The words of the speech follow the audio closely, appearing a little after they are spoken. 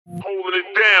holding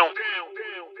it down.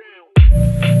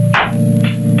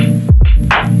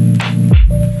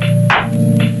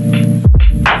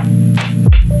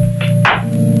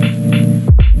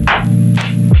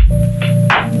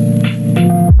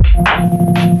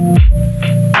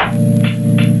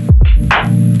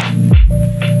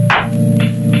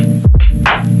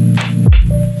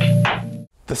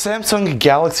 The Samsung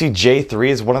Galaxy J3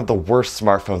 is one of the worst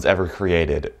smartphones ever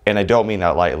created, and I don't mean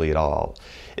that lightly at all.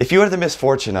 If you had the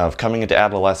misfortune of coming into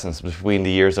adolescence between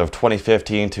the years of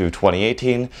 2015 to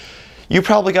 2018, you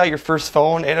probably got your first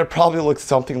phone and it probably looked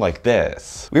something like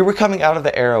this. We were coming out of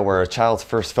the era where a child's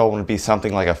first phone would be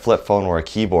something like a flip phone or a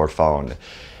keyboard phone.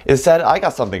 Instead, I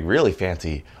got something really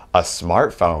fancy, a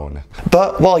smartphone.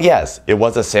 But while yes, it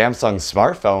was a Samsung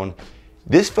smartphone,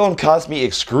 this phone caused me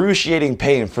excruciating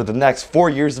pain for the next 4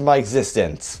 years of my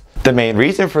existence. The main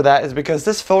reason for that is because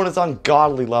this phone is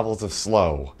ungodly levels of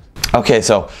slow. Okay,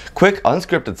 so quick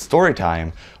unscripted story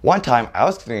time. One time I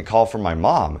was getting a call from my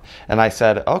mom and I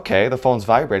said, okay, the phone's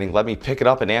vibrating, let me pick it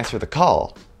up and answer the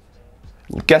call.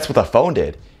 Guess what the phone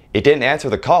did? It didn't answer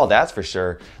the call, that's for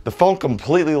sure. The phone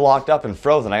completely locked up and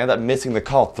froze and I ended up missing the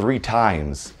call 3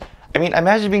 times. I mean,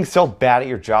 imagine being so bad at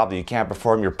your job that you can't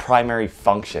perform your primary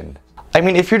function. I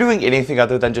mean, if you're doing anything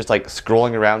other than just like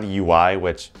scrolling around the UI,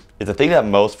 which is a thing that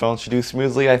most phones should do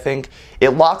smoothly, I think,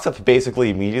 it locks up basically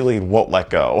immediately and won't let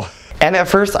go. And at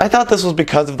first, I thought this was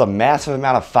because of the massive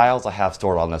amount of files I have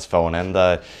stored on this phone and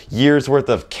the years worth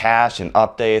of cache and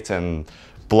updates and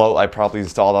bloat I probably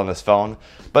installed on this phone.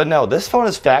 But no, this phone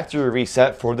is factory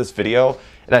reset for this video,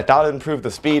 and I thought it improved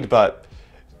the speed, but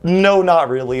no, not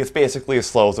really. It's basically as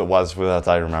slow as it was as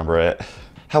I remember it.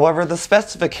 However, the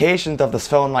specifications of this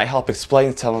phone might help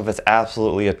explain some of its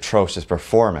absolutely atrocious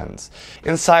performance.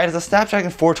 Inside is a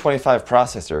Snapdragon 425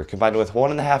 processor combined with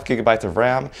 1.5 GB of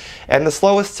RAM and the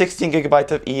slowest 16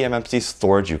 GB of eMMC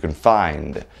storage you can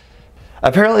find.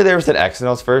 Apparently there was an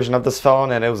Exynos version of this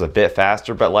phone and it was a bit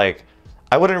faster, but like,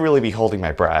 I wouldn't really be holding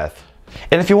my breath.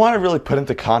 And if you want to really put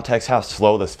into context how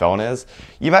slow this phone is,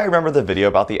 you might remember the video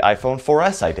about the iPhone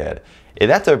 4S I did.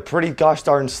 And that's a pretty gosh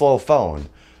darn slow phone.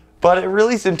 But it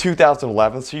released in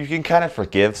 2011, so you can kind of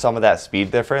forgive some of that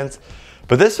speed difference.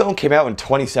 But this phone came out in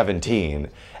 2017.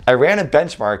 I ran a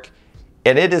benchmark,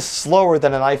 and it is slower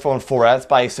than an iPhone 4S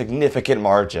by a significant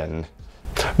margin.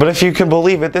 But if you can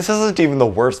believe it, this isn't even the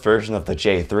worst version of the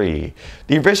J3.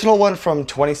 The original one from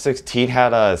 2016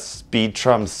 had a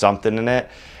Speedtrum something in it,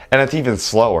 and it's even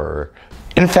slower.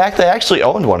 In fact, I actually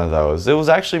owned one of those. It was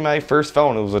actually my first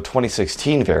phone. It was a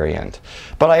 2016 variant.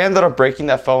 But I ended up breaking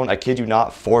that phone, I kid you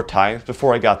not, 4 times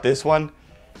before I got this one.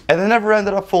 And I never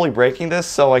ended up fully breaking this,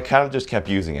 so I kind of just kept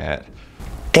using it.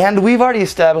 And we've already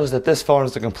established that this phone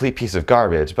is a complete piece of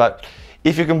garbage, but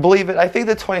if you can believe it, I think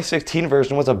the 2016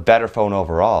 version was a better phone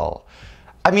overall.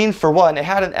 I mean, for one, it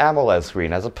had an AMOLED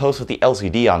screen as opposed to the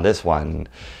LCD on this one.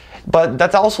 But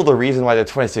that's also the reason why the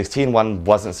 2016 one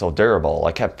wasn't so durable.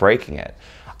 I kept breaking it.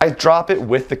 I'd drop it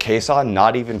with the case on,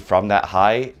 not even from that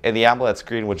high, and the AMOLED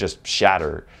screen would just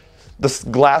shatter. The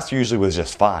glass usually was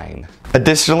just fine.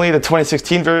 Additionally, the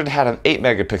 2016 version had an 8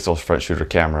 megapixel front shooter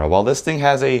camera, while this thing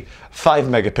has a 5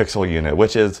 megapixel unit,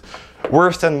 which is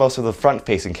worse than most of the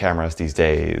front-facing cameras these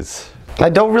days. I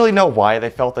don't really know why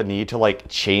they felt the need to like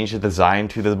change the design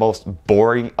to the most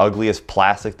boring, ugliest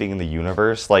plastic thing in the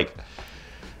universe. Like,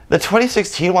 the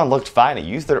 2016 one looked fine. It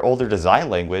used their older design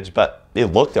language, but it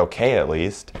looked okay at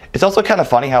least. It's also kind of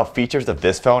funny how features of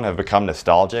this phone have become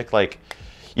nostalgic. Like,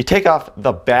 you take off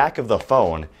the back of the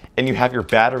phone and you have your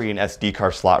battery and SD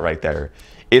card slot right there.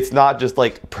 It's not just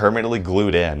like permanently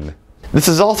glued in. This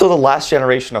is also the last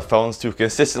generation of phones to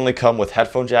consistently come with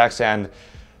headphone jacks and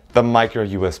the micro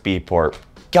USB port.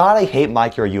 God, I hate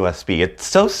micro USB. It's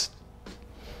so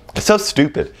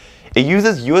stupid. It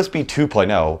uses USB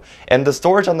 2.0, and the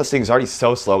storage on this thing is already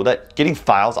so slow that getting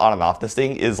files on and off this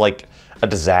thing is like a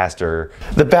disaster.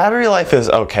 The battery life is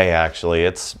okay actually.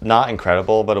 It's not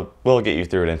incredible, but it will get you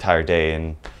through an entire day,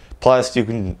 and plus you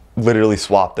can literally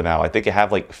swap them out. I think I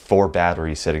have like 4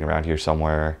 batteries sitting around here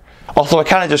somewhere. Also, I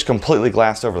kind of just completely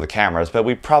glanced over the cameras, but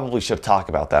we probably should talk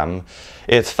about them.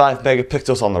 It's 5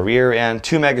 megapixels on the rear and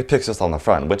 2 megapixels on the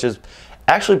front, which is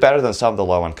actually better than some of the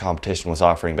low-end competition was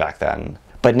offering back then.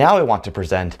 But now I want to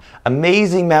present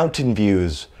amazing mountain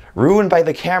views ruined by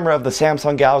the camera of the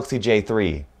Samsung Galaxy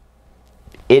J3.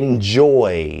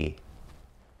 Enjoy!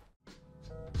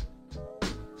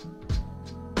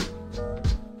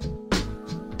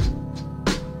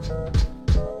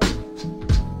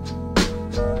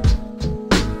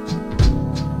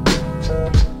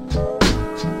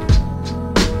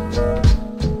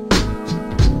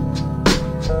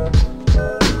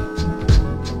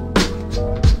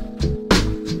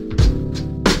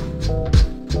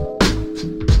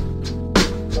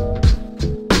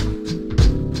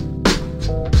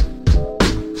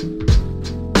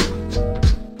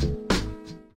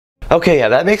 Okay, yeah,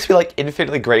 that makes me like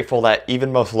infinitely grateful that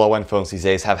even most low-end phones these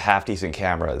days have half-decent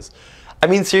cameras. I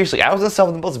mean, seriously, I was in some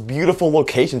of the most beautiful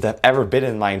locations I've ever been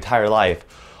in my entire life,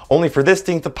 only for this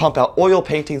thing to pump out oil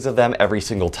paintings of them every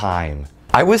single time.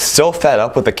 I was so fed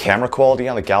up with the camera quality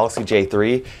on the Galaxy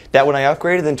J3 that when I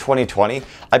upgraded in 2020,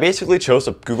 I basically chose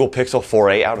a Google Pixel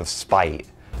 4a out of spite.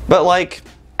 But like,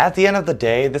 at the end of the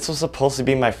day, this was supposed to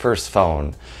be my first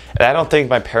phone, and I don't think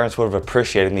my parents would have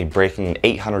appreciated me breaking an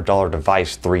 $800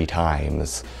 device 3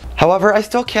 times. However, I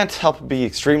still can't help but be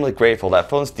extremely grateful that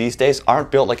phones these days aren't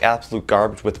built like absolute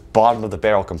garbage with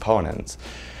bottom-of-the-barrel components.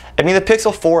 I mean, the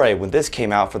Pixel 4a, when this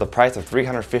came out for the price of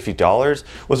 $350,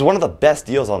 was one of the best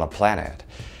deals on the planet.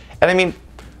 And I mean,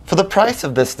 for the price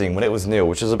of this thing when it was new,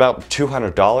 which is about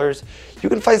 $200, you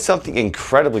can find something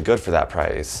incredibly good for that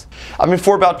price. I mean,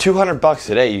 for about $200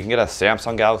 today, you can get a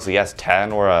Samsung Galaxy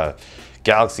S10 or a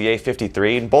Galaxy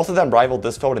A53, and both of them rival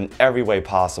this phone in every way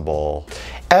possible.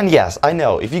 And yes, I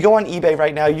know, if you go on eBay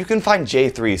right now, you can find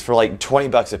J3s for like 20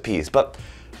 bucks a piece, but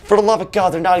for the love of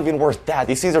God, they're not even worth that.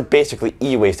 These things are basically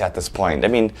e-waste at this point. I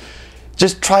mean,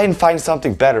 just try and find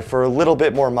something better for a little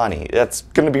bit more money. That's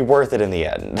going to be worth it in the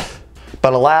end.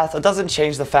 But alas, it doesn't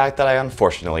change the fact that I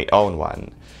unfortunately own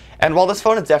one. And while this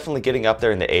phone is definitely getting up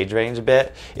there in the age range a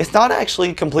bit, it's not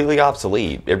actually completely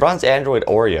obsolete. It runs Android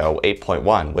Oreo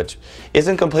 8.1, which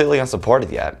isn't completely unsupported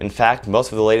yet. In fact,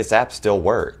 most of the latest apps still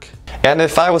work. And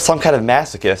if I was some kind of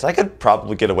masochist, I could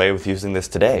probably get away with using this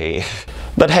today.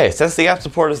 But hey, since the app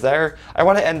support is there, I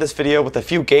want to end this video with a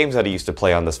few games that I used to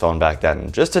play on this phone back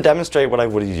then, just to demonstrate what I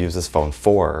would have used this phone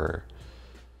for.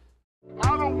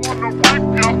 I don't wanna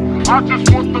rape ya, I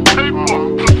just want the paper,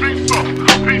 the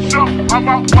visa, I'm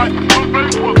out like the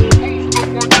vapors. Who's the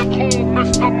one you call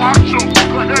Mr. Macho?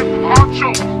 The head honcho,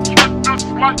 spit this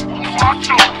like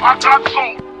macho, I got so.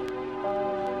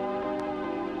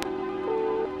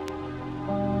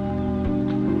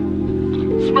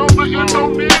 Smell the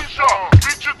Indonesia,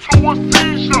 beat you to a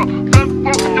seizure, then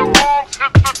fuck your moms,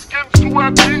 hit the skin to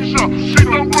amnesia. She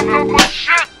don't remember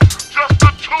shit, just the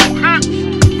 2 hits.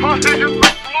 Her hitting the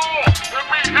floor, and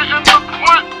me hitting the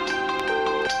clip.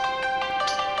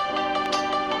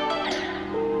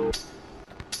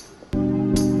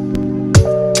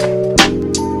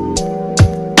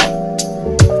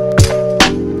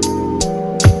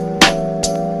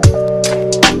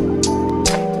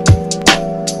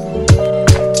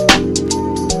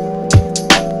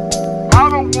 I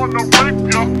don't wanna rape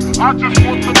ya, I just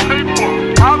want the paper.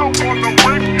 I don't wanna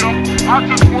rape ya, I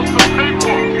just want the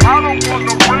paper. I don't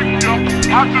wanna rape ya,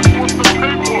 I just want the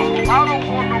paper. I don't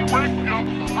wanna rape ya,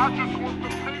 I just want the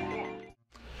paper.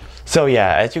 So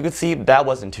yeah, as you can see, that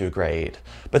wasn't too great.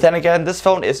 But then again, this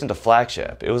phone isn't a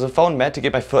flagship. It was a phone meant to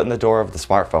get my foot in the door of the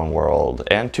smartphone world,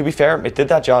 and to be fair, it did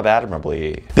that job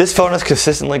admirably. This phone has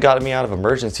consistently gotten me out of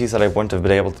emergencies that I wouldn't have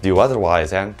been able to do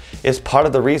otherwise, and is part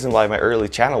of the reason why my early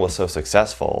channel was so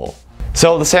successful.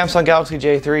 So the Samsung Galaxy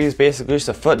J3 is basically just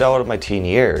a footnote of my teen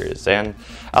years, and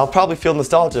I'll probably feel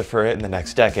nostalgia for it in the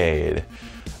next decade.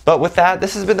 But with that,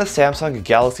 this has been the Samsung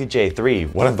Galaxy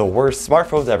J3, one of the worst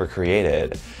smartphones ever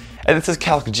created. And this is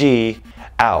Calc G,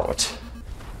 out.